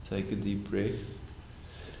take a deep breath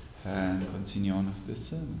and continue on with the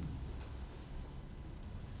sermon.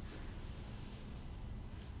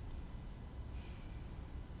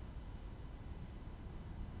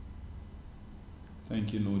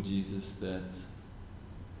 Thank you, Lord Jesus, that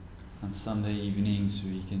on Sunday evenings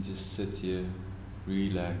we can just sit here,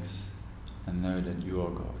 relax, and know that you are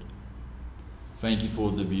God. Thank you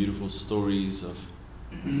for the beautiful stories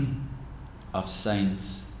of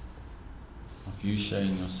saints, of you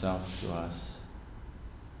showing yourself to us,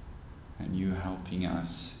 and you helping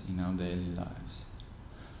us in our daily lives.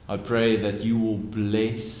 I pray that you will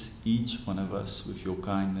bless each one of us with your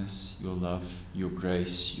kindness, your love, your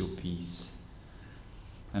grace, your peace.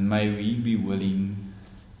 And may we be willing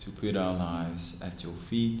to put our lives at your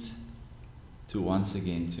feet, to once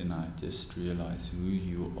again tonight just realize who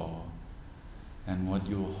you are and what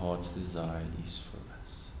your heart's desire is for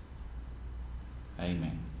us.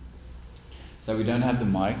 Amen. So we don't have the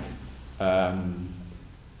mic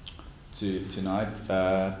tonight.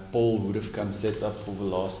 Paul would have come set up for the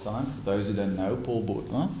last time. For those who don't know, Paul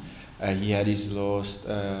Bortner, he had his last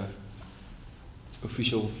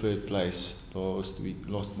official third place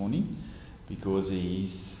last morning, because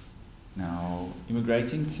he's now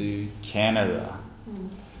immigrating to Canada.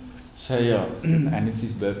 So yeah, and it's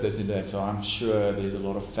his birthday today, so I'm sure there's a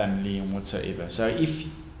lot of family and whatsoever. So if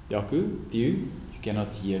Jaco, you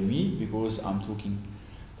cannot hear me because I'm talking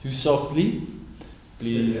too softly,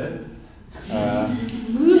 please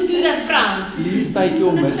move to the front. Please take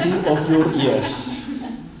your missy off your ears.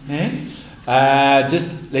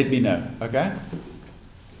 Just let me know, okay?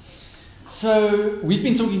 So we've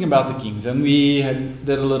been talking about the kings, and we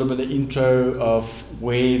did a little bit of intro of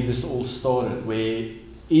where this all started, where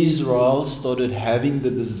Israel started having the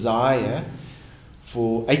desire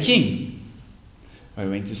for a king. I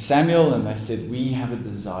went to Samuel and they said, we have a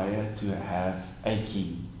desire to have a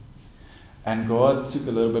king. And God took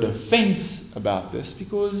a little bit of offense about this,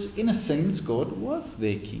 because in a sense God was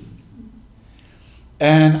their king.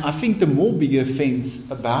 And I think the more bigger offense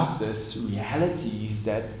about this reality is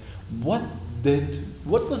that what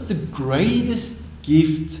was the greatest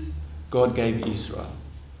gift God gave Israel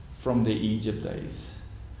from the Egypt days?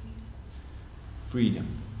 Freedom.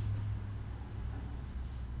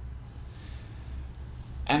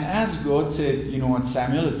 And as God said, you know what,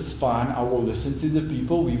 Samuel, it's fine, I will listen to the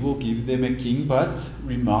people, we will give them a king, but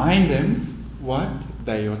remind them what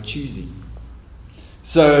they are choosing.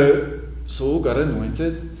 So Saul got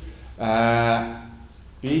anointed,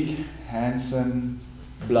 big, handsome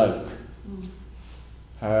bloke.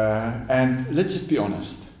 And let's just be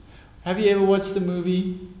honest. Have you ever watched the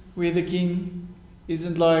movie where the king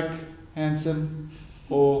isn't like handsome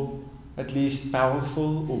or at least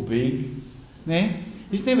powerful or big? No?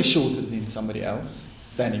 He's never shorter than somebody else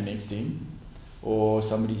standing next to him or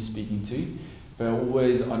somebody speaking to. They're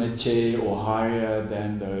always on a chair or higher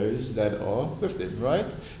than those that are with them,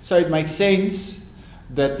 right? So it makes sense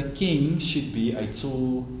that the king should be a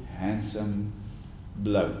tall, handsome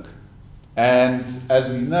bloke. And as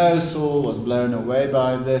we know, Saul was blown away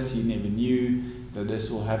by this. He never knew that this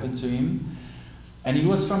will happen to him. And he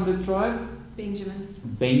was from the tribe?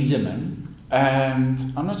 Benjamin. And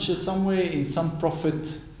I'm not sure, somewhere in some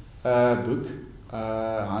prophet book,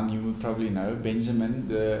 Han, you would probably know, Benjamin,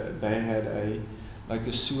 they had a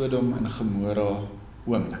Sodom and Gomorrah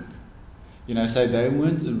oomblik. You know, so they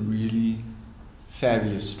weren't a really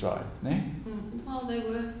fabulous tribe, ne? Well, they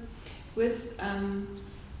were with,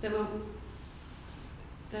 they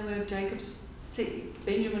were Jacob's,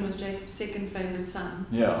 Benjamin was Jacob's second favorite son.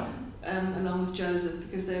 Yeah. Along with Joseph,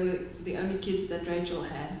 because they were the only kids that Rachel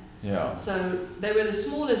had. Yeah. So they were the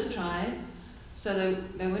smallest tribe. So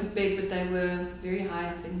they weren't big, but they were very high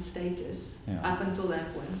up in status up until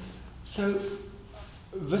that point. So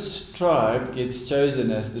this tribe gets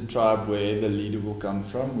chosen as the tribe where the leader will come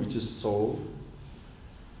from, which is Saul,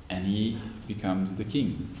 and he becomes the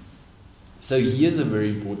king. So here's a very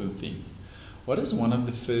important thing. What is one of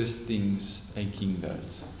the first things a king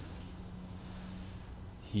does?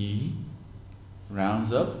 He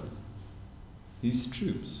rounds up his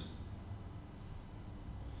troops.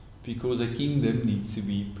 Because a kingdom needs to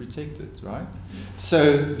be protected, right?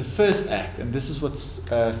 So the first act, and this is what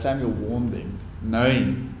Samuel warned them,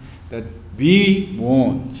 knowing that be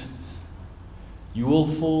warned, you will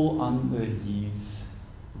fall under his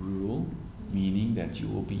rule, meaning that you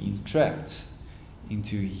will be entrapped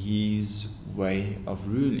into his way of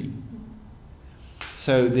ruling.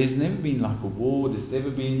 So there's never been like a war, there's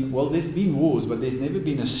never been wars, but there's never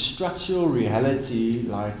been a structural reality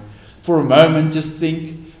like, for a moment, just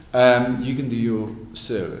think, you can do your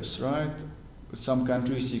service, right? some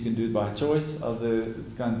countries you can do it by choice, other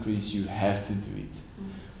countries you have to do it.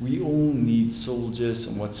 We all need soldiers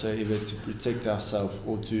and whatsoever to protect ourselves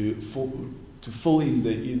or to fill in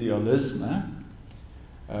the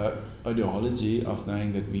ideology of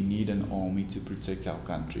knowing that we need an army to protect our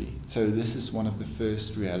country. So this is one of the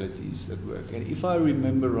first realities that work. And if I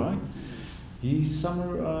remember right, he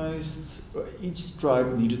summarized each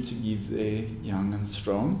tribe needed to give their young and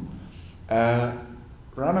strong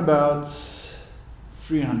around about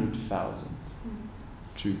 300,000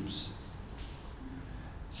 troops.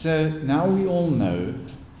 So now we all know,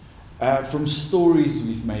 from stories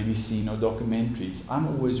we've maybe seen or documentaries, I'm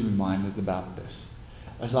always reminded about this.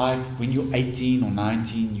 It's like when you're 18 or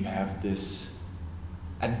 19, you have this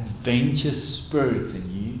adventure spirit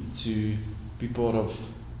in you to be part of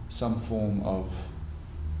some form of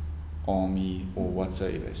army or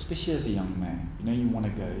whatsoever, especially as a young man. You want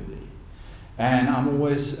to go there. And I'm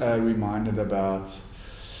always reminded about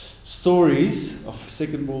stories of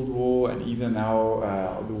Second World War and even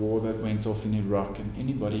now the war that went off in Iraq, and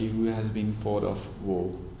anybody who has been part of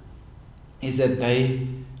war, is that they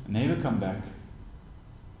never come back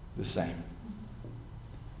the same.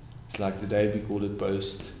 It's like today we call it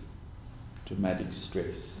post-traumatic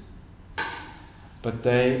stress. But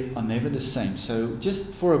they are never the same. So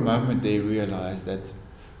just for a moment they realize that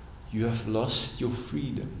you have lost your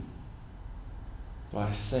freedom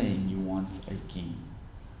by saying you want a king.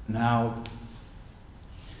 Now,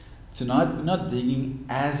 tonight we're not digging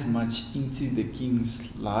as much into the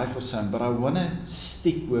king's life or so, but I want to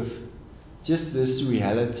stick with just this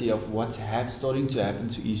reality of what's starting to happen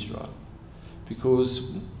to Israel.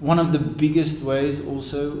 Because one of the biggest ways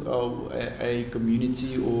also a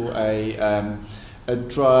community or a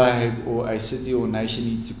tribe or a city or nation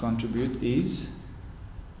needs to contribute is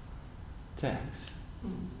tax.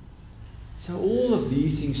 So all of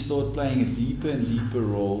these things start playing a deeper and deeper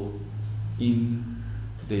role in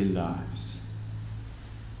their lives.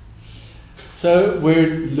 So where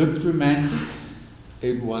it looked romantic,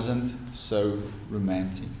 it wasn't so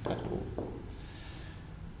romantic at all.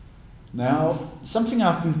 Now, something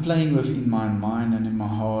I've been playing with in my mind and in my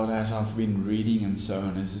heart as I've been reading and so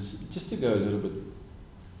on is just to go a little bit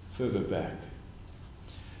further back.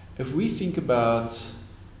 If we think about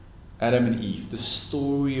Adam and Eve, the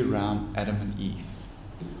story around Adam and Eve,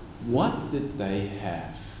 what did they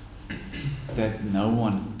have that no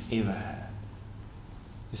one ever had?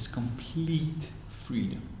 Is complete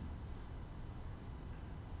freedom.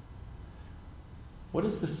 What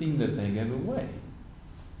is the thing that they gave away?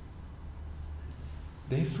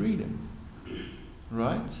 Their freedom,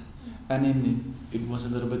 right? And then it was a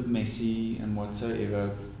little bit messy and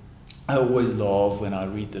whatsoever. I always laugh when I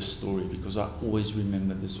read this story because I always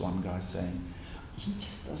remember this one guy saying, he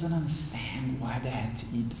just doesn't understand why they had to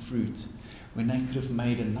eat the fruit when they could have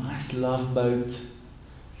made a nice love boat.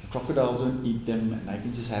 The crocodiles won't eat them and they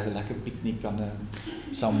can just have a picnic on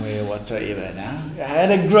somewhere whatsoever. Now, I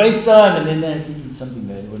had a great time and then they had to eat something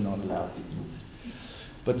they were not allowed to eat.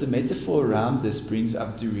 But the metaphor around this brings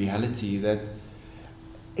up the reality that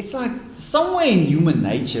it's like somewhere in human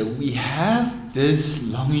nature we have this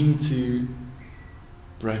longing to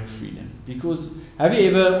break freedom. Because have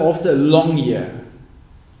you ever, after a long year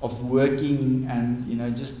of working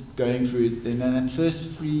and just going through it, and then that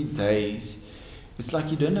first 3 days, it's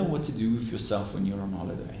like you don't know what to do with yourself when you're on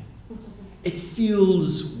holiday. It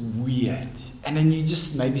feels weird. And then you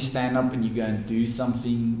just maybe stand up and you go and do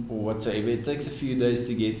something or whatsoever. It takes a few days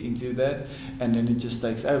to get into that, and then it just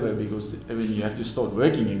takes over because when you have to start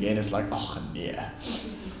working again, it's like, oh, yeah.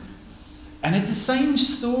 And it's the same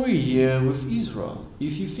story here with Israel.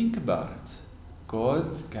 If you think about it,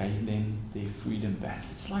 God gave them their freedom back.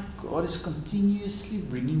 It's like God is continuously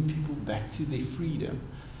bringing people back to their freedom.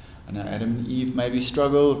 And Adam and Eve maybe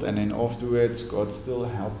struggled, and then afterwards God still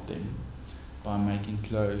helped them by making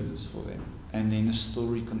clothes for them. And then the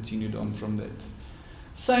story continued on from that.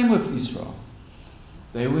 Same with Israel.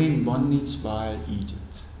 They were in bondage by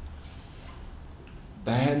Egypt.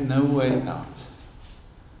 They had no way out.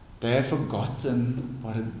 They had forgotten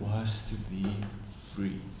what it was to be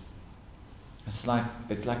free. It's like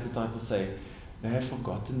the title say, they have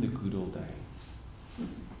forgotten the good old days.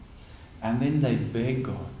 And then they beg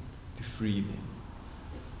God to free them.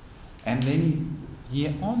 And then He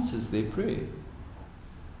answers their prayer.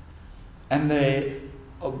 And they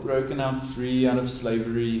are broken out free out of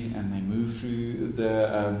slavery, and they move through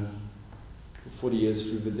the 40 years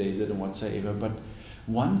through the desert and whatsoever. But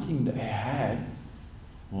one thing they had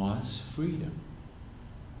was freedom.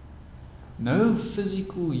 No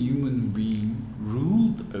physical human being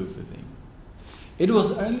ruled over them. It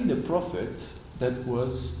was only the prophet that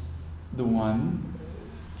was the one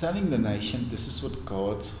telling the nation this is what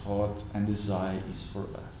God's heart and desire is for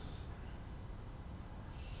us.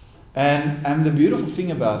 And the beautiful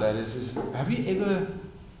thing about that is have you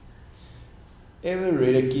ever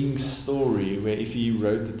read a king's story where if he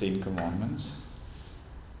wrote the 10 Commandments,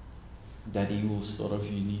 that he will start off,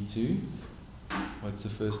 you need to, what's the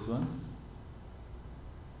first one?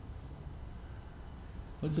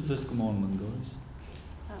 What's the first commandment, guys?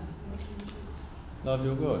 Love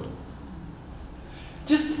your God.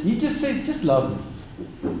 He just says, just love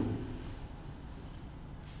him.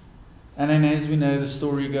 And then as we know, the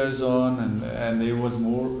story goes on and there was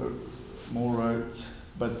more wrote.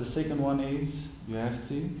 But the second one is, you have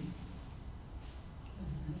to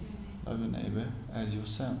love your neighbor as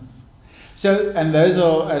yourself. So, and those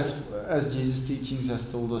are, as Jesus' teachings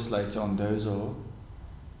has told us later on, those are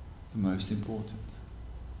the most important.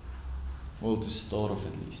 Well, to start off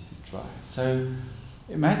at least, to try. So,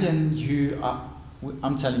 imagine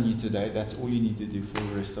I'm telling you today, that's all you need to do for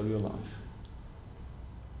the rest of your life.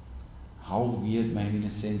 How weird maybe in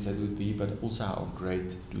a sense that would be, but also how great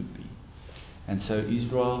it would be. And so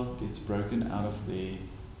Israel gets broken out of their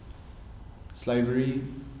slavery.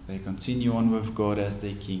 They continue on with God as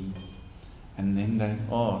their king. And then they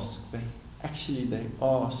ask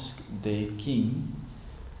their king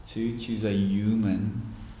to choose a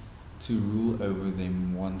human to rule over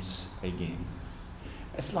them once again.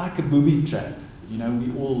 It's like a booby trap. We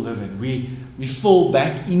all live in. We fall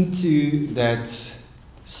back into that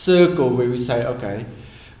circle where we say, okay,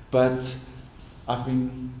 but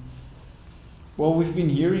we've been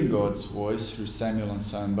hearing God's voice through Samuel and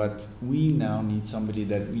so on, but we now need somebody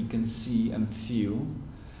that we can see and feel,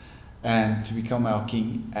 and to become our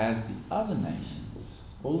king, as the other nations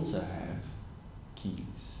also have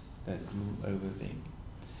kings that rule over them.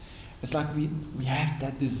 It's like we have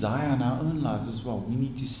that desire in our own lives as well. We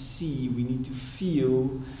need to see, we need to feel,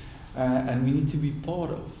 and we need to be part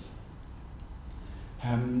of.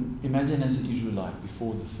 Imagine as an Israelite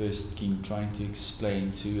before the first king trying to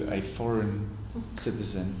explain to a foreign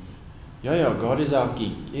citizen, God is our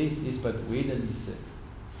king. Yes, but where does he sit?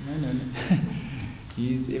 No.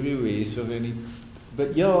 He's everywhere. He's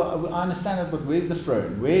but I understand it, but where's the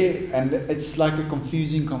throne? Where? And it's like a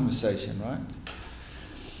confusing conversation, right?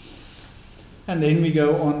 And then we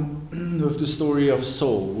go on with the story of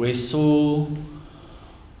Saul, where Saul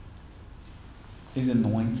is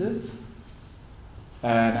anointed.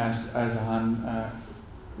 And as Han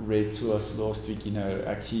read to us last week,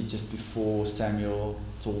 actually just before Samuel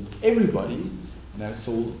told everybody,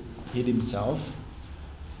 Saul hid himself.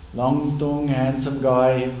 Long tongue, handsome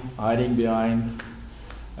guy, hiding behind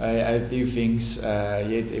a few things,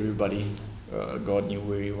 yet everybody, God knew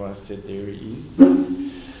where he was, said there he is.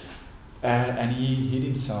 And he hid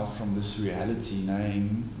himself from this reality,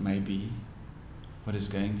 knowing maybe what is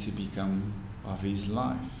going to become of his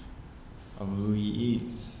life, of who he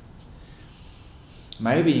is.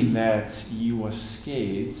 Maybe in that he was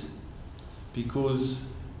scared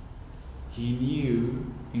because he knew,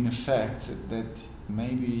 in effect, that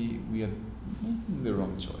maybe we are making the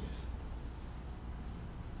wrong choice.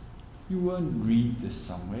 You won't read this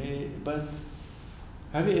somewhere, but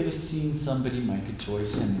have you ever seen somebody make a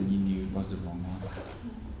choice and then you knew it was the wrong one?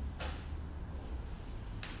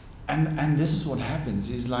 And this is what happens,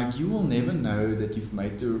 is like you will never know that you've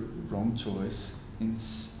made the wrong choice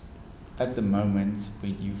at the moment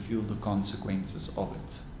when you feel the consequences of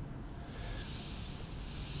it.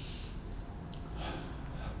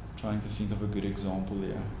 Trying to think of a good example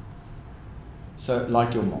here. So,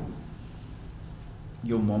 like your mom.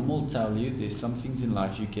 Your mom will tell you there's some things in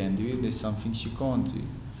life you can do, there's some things you can't do.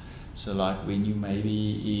 So like when you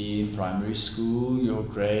maybe in primary school, your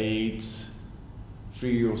grade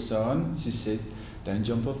 3 or so on, she said, don't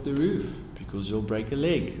jump off the roof because you'll break a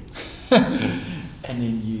leg. And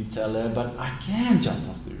then you tell her, but I can jump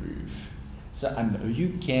off the roof. So I know you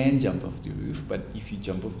can jump off the roof, but if you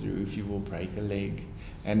jump off the roof, you will break a leg.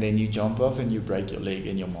 And then you jump off and you break your leg,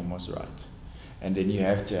 and your mom was right. And then you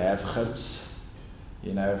have to have gips,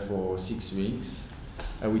 for 6 weeks.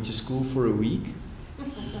 We just school for a week.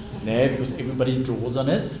 Because everybody draws on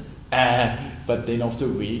it. But then after a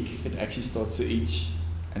week, it actually starts to itch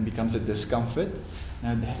and becomes a discomfort.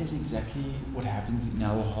 Now that is exactly what happens in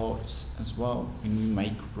our hearts as well when we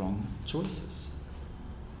make wrong choices.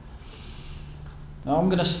 Now I'm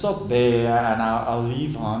going to stop there and I'll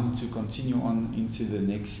leave on to continue on into the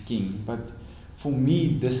next king. But for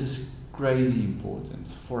me, this is crazy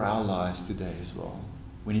important for our lives today as well,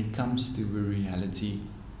 when it comes to the reality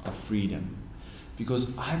of freedom. Because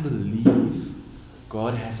I believe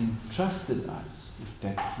God has entrusted us with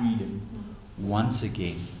that freedom once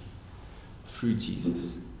again. through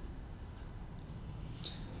Jesus.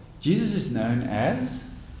 Jesus is known as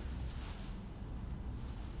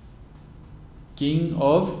King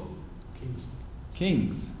of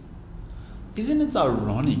Kings. Isn't it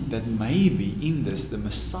ironic that maybe in this the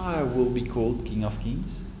Messiah will be called King of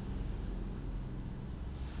Kings?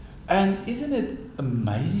 And isn't it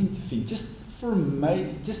amazing to think, just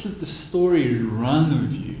let the story run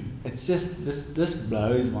with you. It's just, this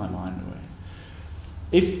blows my mind away.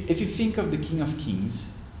 If you think of the King of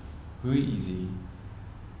Kings, who is he?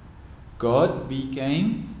 God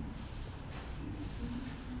became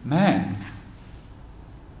man.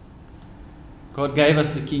 God gave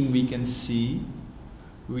us the King we can see,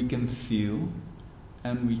 we can feel,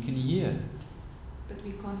 and we can hear. But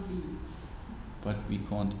we can't be. But we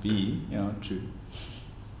can't be, true.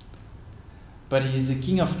 But He is the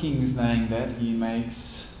King of Kings, knowing that He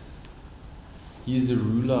is the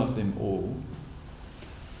ruler of them all.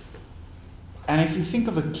 And if you think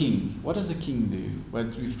of a king, what does a king do?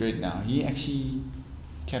 What we've read now, he actually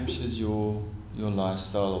captures your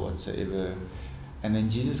lifestyle or whatsoever. And then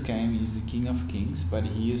Jesus came, He's the King of Kings, but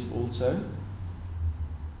He is also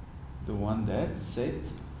the one that set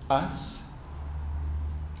us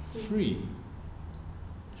free.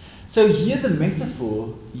 So here the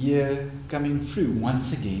metaphor here coming through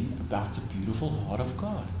once again about the beautiful heart of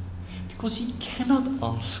God. Because He cannot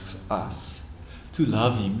ask us to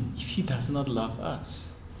love Him if He does not love us.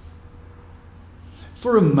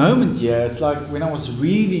 For a moment here, it's like when I was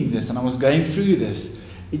reading this and I was going through this,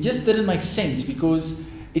 it just didn't make sense because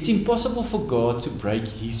it's impossible for God to break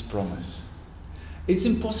His promise. It's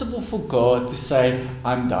impossible for God to say,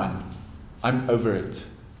 I'm done. I'm over it.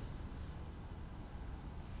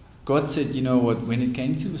 God said, you know what, when it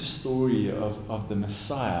came to the story of the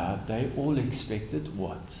Messiah, they all expected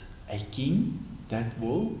what? A king that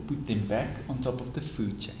will put them back on top of the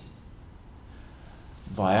food chain.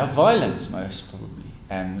 Via violence, most probably.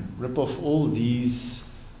 And rip off all these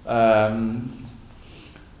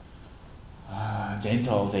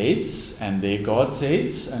Gentiles' heads and their gods'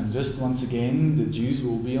 heads, and just once again the Jews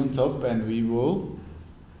will be on top and we will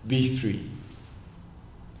be free.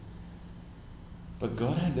 But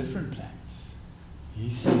God had different plans. He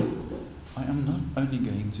said, I am not only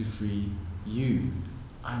going to free you,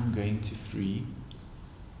 I'm going to free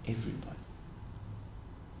everybody.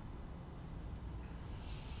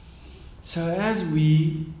 So as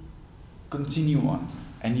we continue on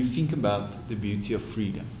and you think about the beauty of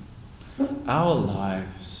freedom, our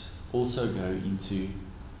lives also go into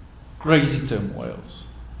crazy turmoils.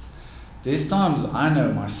 There's times I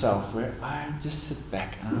know myself where I just sit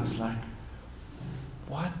back and I was like,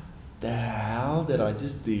 what the hell did I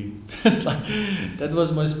just do? It's like, that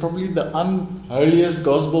was most probably the unholiest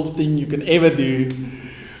gospel thing you can ever do.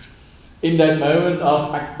 In that moment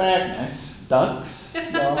of akpakness, ducks,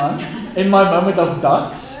 in my moment of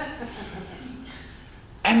ducks.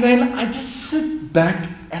 And then I just sit back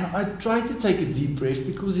and I try to take a deep breath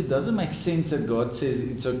because it doesn't make sense that God says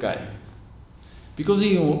it's okay. Because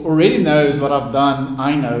He already knows what I've done,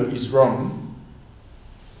 I know is wrong.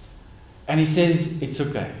 And He says it's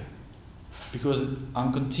okay. Because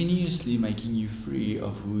I'm continuously making you free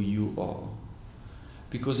of who you are.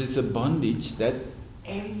 Because it's a bondage that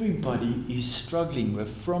everybody is struggling with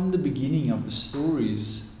from the beginning of the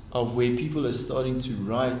stories of where people are starting to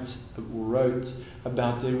write or wrote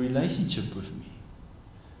about their relationship with me.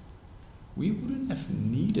 We wouldn't have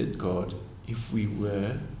needed God if we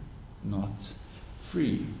were not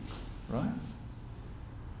free, right?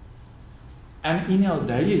 And in our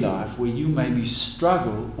daily life where you maybe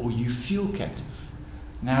struggle or you feel captive.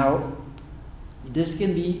 Now, this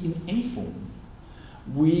can be in any form.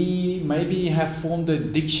 We maybe have formed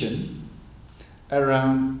addiction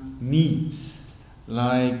around needs.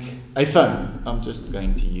 Like a phone. I'm just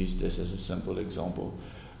going to use this as a simple example.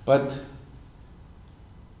 But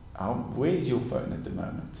where is your phone at the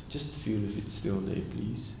moment? Just feel if it's still there,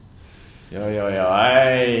 please.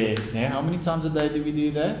 Hey. Yeah, how many times a day do we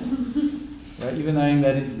do that? Right, even knowing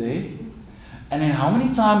that it's there. And then how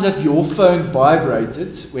many times have your phone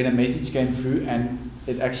vibrated when a message came through and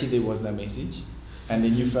there was no message? And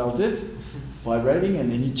then you felt it vibrating and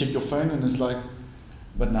then you check your phone and it's like,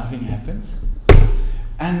 but nothing happened.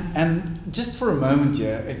 And just for a moment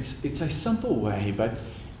here, it's a simple way, but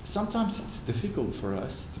sometimes it's difficult for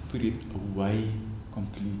us to put it away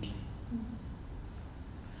completely.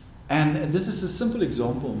 And this is a simple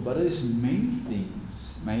example, but there's many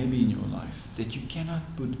things maybe in your life that you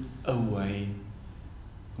cannot put away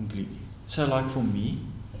completely. So like for me,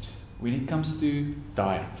 when it comes to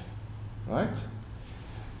diet, right?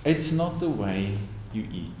 It's not the way you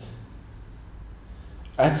eat.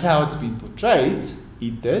 That's how it's been portrayed.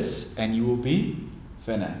 Eat this and you will be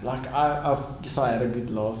thinner. Like I guess I had a good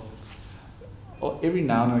laugh. Every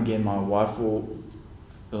now and again my wife will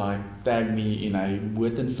like tag me in a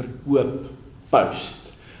Woord en Verkoop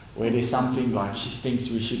post where there's something like she thinks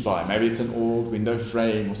we should buy. Maybe it's an old window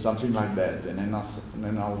frame or something like that. And then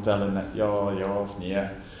I'll tell her that, yeah.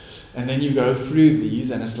 And then you go through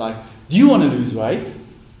these and it's like, do you want to lose weight?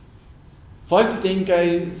 5 to 10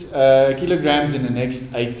 kilograms in the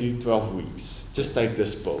next 8 to 12 weeks. Just take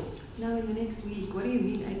this pill. No, in the next week. What do you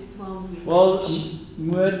mean 8 to 12 weeks? Well,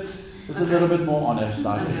 Moed is a little bit more honest,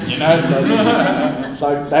 I think. You know, so it's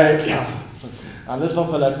like they, yeah. Unless of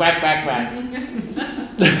like quack.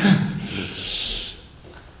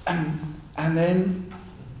 And then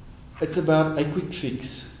it's about a quick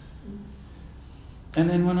fix. And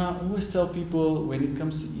then when I always tell people when it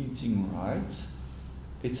comes to eating right,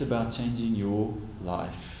 it's about changing your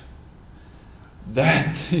life.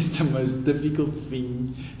 That is the most difficult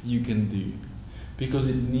thing you can do. Because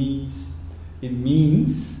it means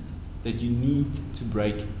that you need to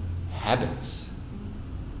break habits.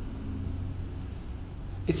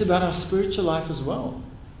 It's about our spiritual life as well.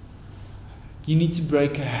 You need to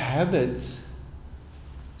break a habit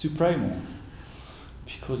to pray more.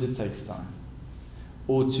 Because it takes time.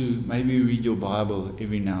 Or to maybe read your Bible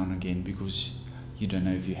every now and again because you don't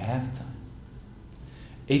know if you have time.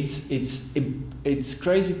 It's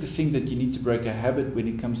crazy to think that you need to break a habit when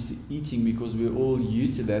it comes to eating because we're all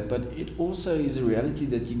used to that, but it also is a reality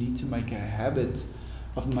that you need to make a habit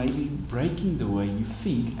of maybe breaking the way you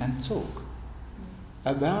think and talk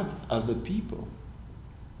about other people.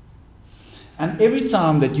 And every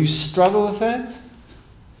time that you struggle with that,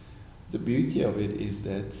 the beauty of it is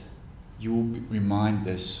that you will remind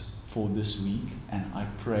this for this week, and I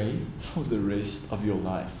pray for the rest of your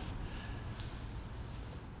life.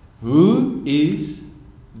 Who is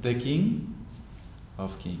the King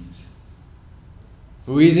of Kings?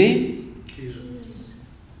 Who is He? Jesus.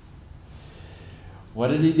 What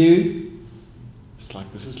did He do?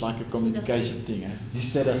 This is like a communication thing. Eh? He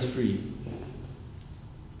set us free.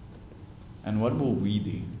 And what will we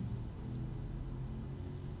do?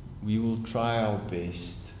 We will try our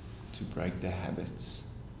best to break the habits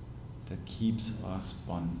that keeps us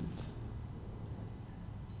bonded.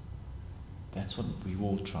 That's what we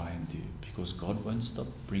will try and do, because God won't stop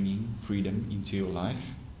bringing freedom into your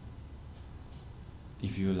life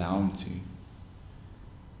if you allow Him to.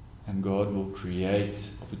 And God will create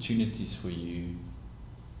opportunities for you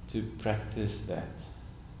to practice that.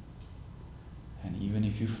 And even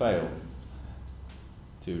if you fail,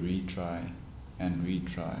 to retry and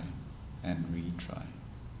retry and retry.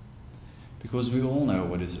 Because we all know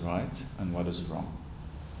what is right and what is wrong.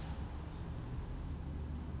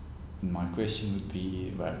 And my question would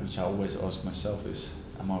be, which I always ask myself is,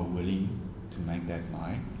 am I willing to make that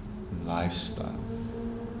my lifestyle,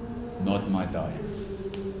 not my diet?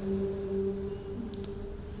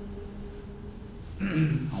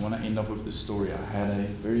 I want to end up with the story. I had a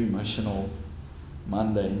very emotional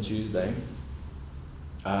Monday and Tuesday.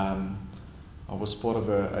 I was part of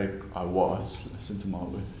listen to my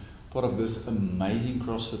word, part of this amazing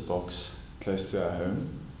CrossFit box close to our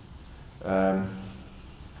home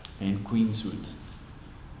in Queenswood.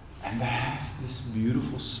 And they have this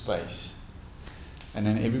beautiful space. And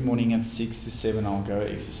then every morning at 6 to 7 I'll go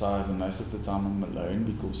exercise, and most of the time I'm alone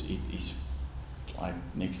because it is like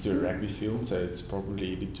next to a rugby field, so it's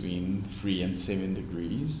probably between 3 and 7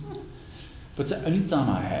 degrees. But it's the only time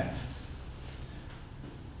I have.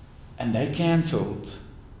 And they cancelled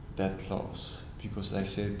that class because they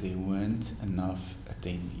said there weren't enough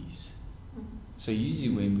attendees. So usually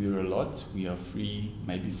when we're a lot, we are free,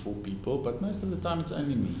 maybe 4 people, but most of the time it's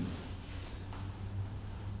only me.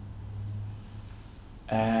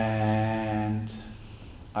 And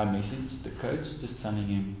I messaged the coach just telling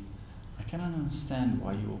him, I cannot understand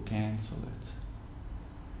why you will cancel it.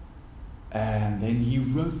 And then he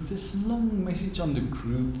wrote this long message on the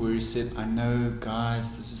group where he said, I know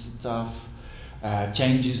guys, this is tough,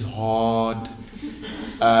 change is hard,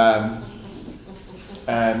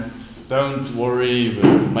 don't worry,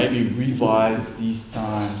 we'll maybe revise these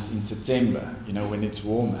times in September, when it's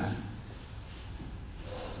warmer.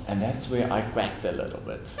 And that's where I quacked a little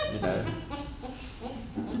bit,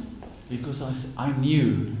 because I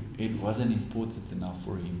knew it wasn't important enough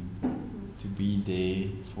for him to be there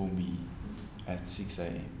for me at 6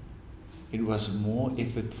 a.m. It was more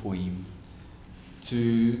effort for him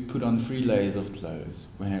to put on 3 layers of clothes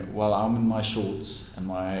while I'm in my shorts and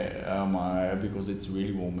my because it's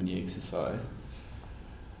really warm when you exercise.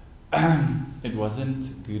 It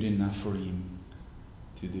wasn't good enough for him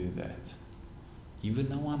to do that. even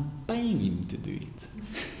though I'm paying him to do it.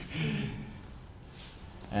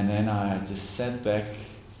 And then I just sat back,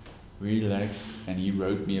 relaxed, and he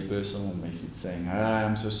wrote me a personal message saying,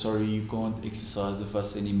 I'm so sorry you can't exercise with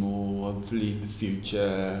us anymore, hopefully in the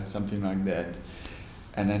future, something like that.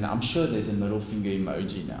 And then I'm sure there's a middle finger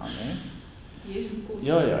emoji now, eh? Yes, of course.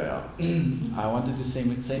 Yeah. I wanted to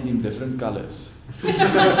send him different colors of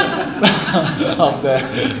the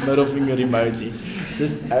middle finger emoji,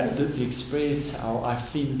 just to express how I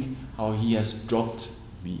think, how he has dropped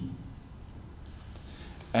me.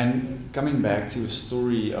 And coming back to a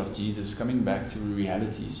story of Jesus, coming back to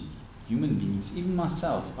realities, human beings, even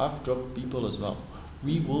myself, I've dropped people as well.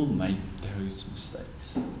 We will make those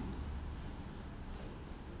mistakes.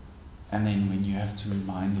 And then when you have to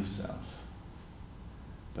remind yourself,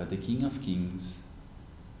 but the King of Kings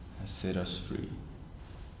has set us free.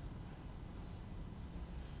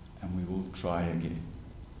 And we will try again.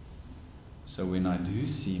 So when I do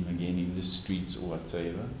see him again in the streets or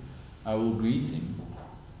whatever, I will greet him.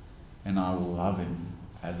 And I will love him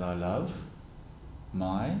as I love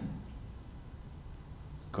my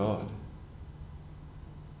God.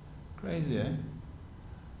 Crazy, eh?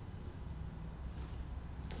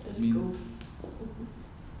 Difficult.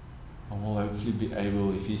 I will hopefully be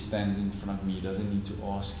able, if he stands in front of me, he doesn't need to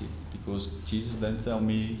ask it, because Jesus don't tell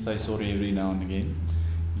me, say sorry every now and again.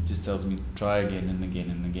 He just tells me, try again and again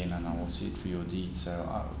and again, and I will see it for your deed.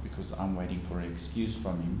 So, because I'm waiting for an excuse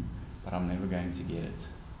from him, but I'm never going to get it.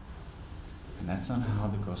 And that's not how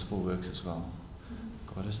the gospel works as well.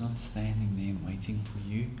 God is not standing there and waiting for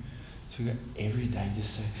you to every day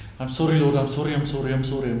just say, I'm sorry, Lord, I'm sorry. He's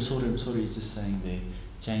just saying there,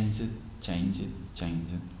 change it,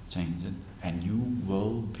 and you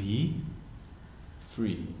will be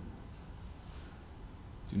free.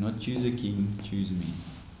 Do not choose a king, choose me.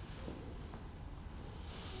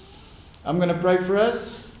 I'm going to pray for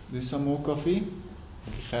us. There's some more coffee.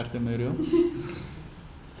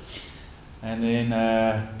 And then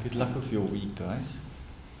good luck with your week, guys.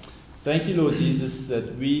 Thank you, Lord Jesus,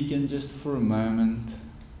 that we can just for a moment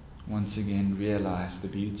once again realize the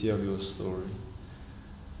beauty of your story.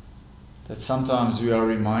 That sometimes we are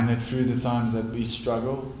reminded through the times that we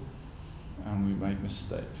struggle and we make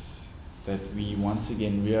mistakes. That we once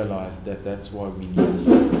again realize that that's why we need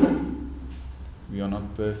you. We are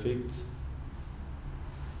not perfect,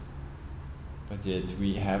 but yet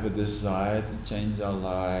we have a desire to change our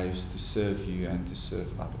lives, to serve you and to serve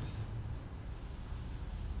others.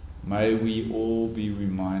 May we all be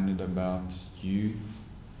reminded about you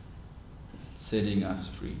setting us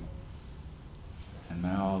free. And may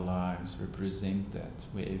our lives represent that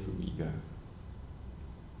wherever we go.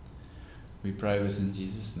 We pray this in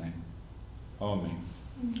Jesus' name. Amen.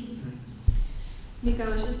 Nick, I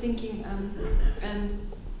was just thinking, and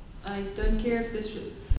I don't care if this